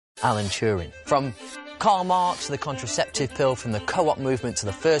Alan Turing. From Karl Marx to the contraceptive pill, from the co-op movement to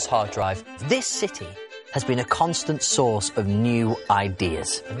the first hard drive, this city has been a constant source of new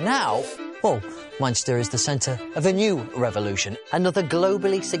ideas. And now, well, Manchester is the centre of a new revolution, another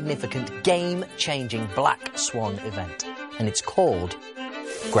globally significant, game-changing black swan event. And it's called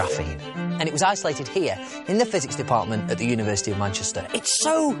graphene. And it was isolated here in the physics department at the University of Manchester. It's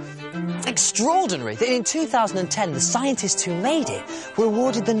so extraordinary that in 2010 the scientists who made it were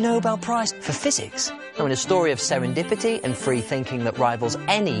awarded the Nobel Prize for Physics. Now, in a story of serendipity and free thinking that rivals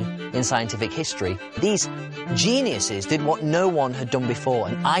any in scientific history, these geniuses did what no one had done before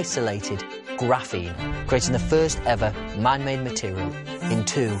and isolated graphene, creating the first ever man-made material in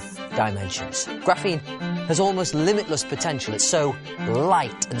 2 dimensions. Graphene has almost limitless potential. It's so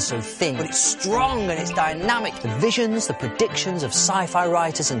light and so thin, but it's strong and it's dynamic. The visions, the predictions of sci-fi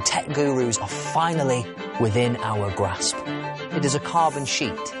writers and tech gurus are finally within our grasp. It is a carbon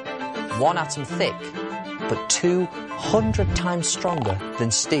sheet, 1 atom thick, but 200 times stronger than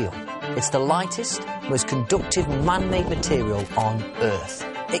steel. It's the lightest, most conductive man-made material on Earth.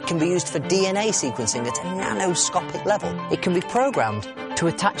 It can be used for DNA sequencing at a nanoscopic level. It can be programmed to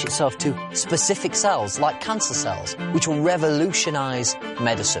attach itself to specific cells, like cancer cells, which will revolutionise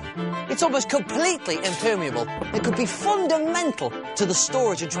medicine. It's almost completely impermeable. It could be fundamental to the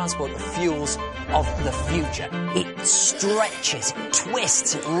storage and transport of fuels of the future. It stretches, it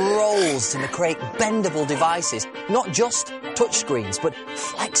twists, it rolls to create bendable devices, not just touchscreens, but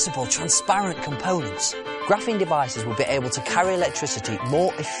flexible, transparent components. Graphene devices will be able to carry electricity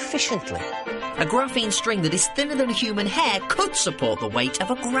more efficiently. A graphene string that is thinner than human hair could support the weight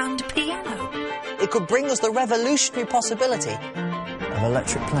of a grand piano. It could bring us the revolutionary possibility of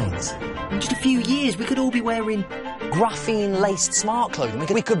electric planes. In just a few years, we could all be wearing graphene-laced smart clothing.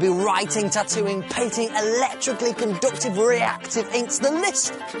 We could be writing, tattooing, painting electrically conductive reactive inks. The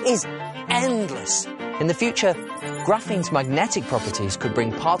list is endless. In the future, graphene's magnetic properties could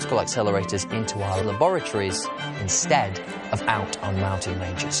bring particle accelerators into our laboratories instead of out on mountain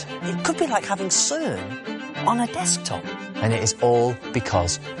ranges. It could be like having CERN on a desktop. And it is all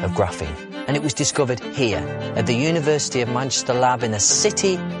because of graphene. And it was discovered here at the University of Manchester lab in a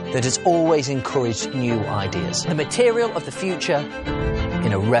city that has always encouraged new ideas. The material of the future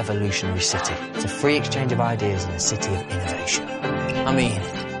in a revolutionary city. It's a free exchange of ideas in a city of innovation. I mean,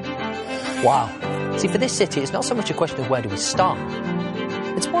 wow. See, for this city, it's not so much a question of where do we start.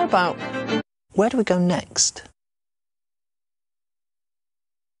 It's more about where do we go next?